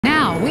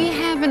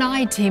have an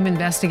I-Team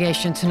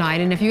investigation tonight,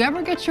 and if you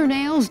ever get your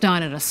nails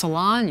done at a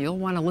salon, you'll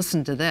want to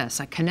listen to this.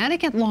 A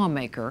Connecticut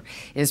lawmaker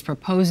is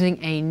proposing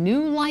a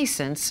new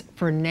license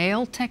for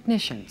nail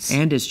technicians.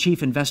 And as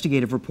chief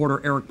investigative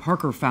reporter Eric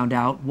Parker found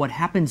out, what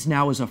happens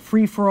now is a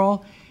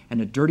free-for-all, and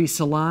a dirty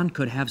salon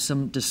could have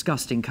some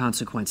disgusting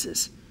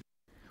consequences.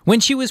 When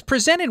she was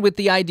presented with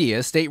the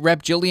idea, State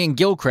Rep Jillian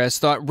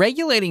Gilchrist thought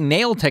regulating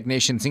nail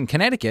technicians in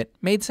Connecticut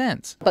made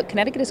sense. But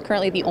Connecticut is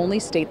currently the only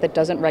state that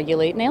doesn't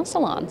regulate nail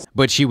salons.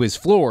 But she was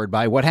floored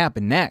by what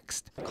happened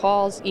next.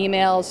 Calls,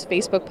 emails,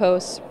 Facebook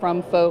posts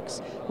from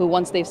folks who,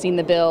 once they've seen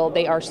the bill,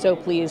 they are so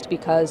pleased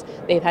because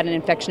they've had an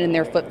infection in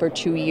their foot for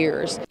 2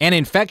 years. And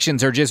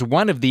infections are just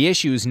one of the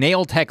issues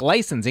nail tech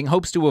licensing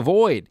hopes to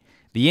avoid.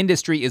 The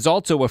industry is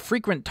also a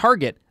frequent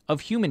target of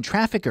human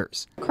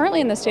traffickers.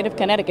 Currently in the state of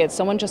Connecticut,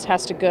 someone just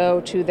has to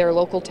go to their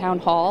local town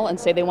hall and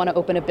say they want to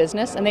open a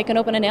business, and they can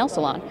open a nail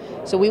salon.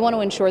 So we want to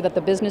ensure that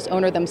the business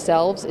owner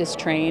themselves is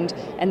trained,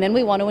 and then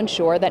we want to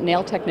ensure that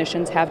nail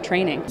technicians have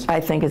training. I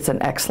think it's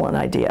an excellent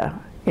idea.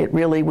 It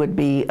really would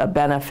be a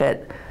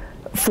benefit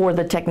for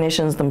the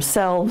technicians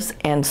themselves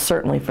and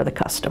certainly for the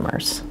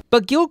customers.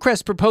 But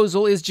Gilchrist's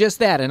proposal is just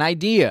that, an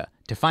idea.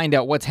 To find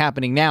out what's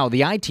happening now,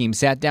 the I-Team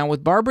sat down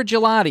with Barbara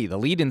Gelati, the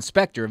lead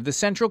inspector of the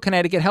Central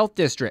Connecticut Health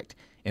District.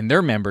 In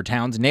their member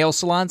towns, nail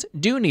salons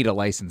do need a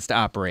license to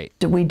operate.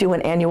 We do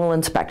an annual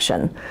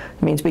inspection.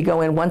 It means we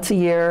go in once a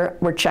year,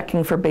 we're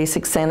checking for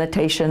basic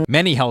sanitation.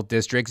 Many health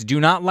districts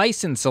do not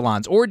license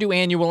salons or do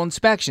annual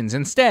inspections,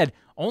 instead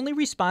only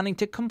responding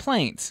to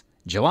complaints.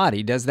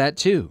 Gelati does that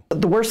too.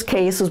 The worst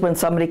case is when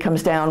somebody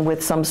comes down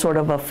with some sort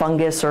of a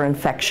fungus or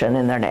infection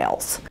in their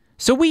nails.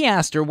 So we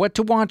asked her what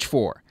to watch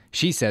for.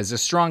 She says a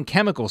strong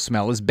chemical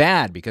smell is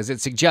bad because it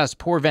suggests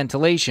poor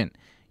ventilation.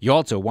 You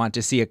also want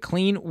to see a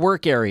clean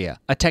work area,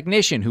 a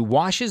technician who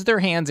washes their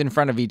hands in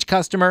front of each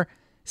customer,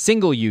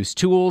 single-use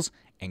tools,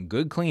 and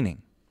good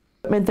cleaning.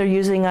 The equipment they're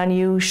using on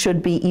you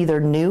should be either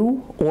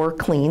new or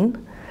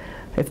clean.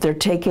 If they're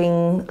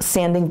taking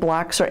sanding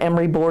blocks or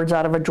emery boards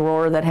out of a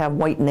drawer that have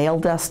white nail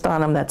dust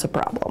on them, that's a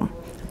problem.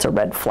 It's a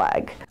red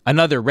flag.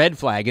 Another red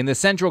flag in the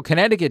Central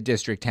Connecticut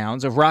district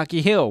towns of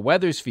Rocky Hill,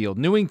 Wethersfield,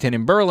 Newington,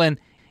 and Berlin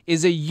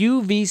is a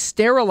UV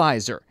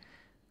sterilizer.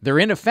 They're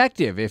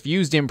ineffective if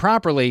used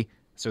improperly,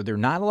 so they're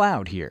not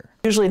allowed here.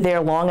 Usually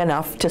they're long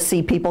enough to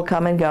see people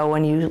come and go,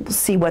 and you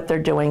see what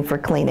they're doing for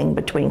cleaning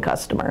between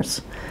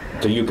customers.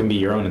 So you can be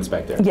your own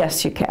inspector?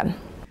 Yes, you can.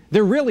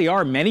 There really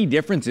are many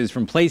differences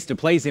from place to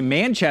place. In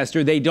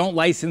Manchester, they don't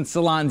license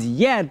salons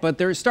yet, but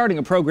they're starting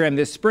a program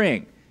this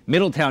spring.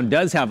 Middletown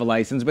does have a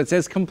license, but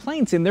says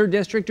complaints in their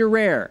district are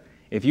rare.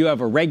 If you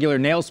have a regular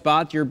nail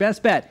spot, your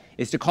best bet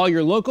is to call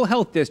your local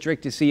health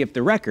district to see if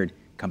the record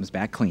comes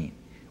back clean.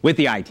 With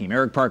the I-Team,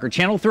 Eric Parker,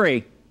 Channel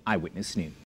 3 Eyewitness News.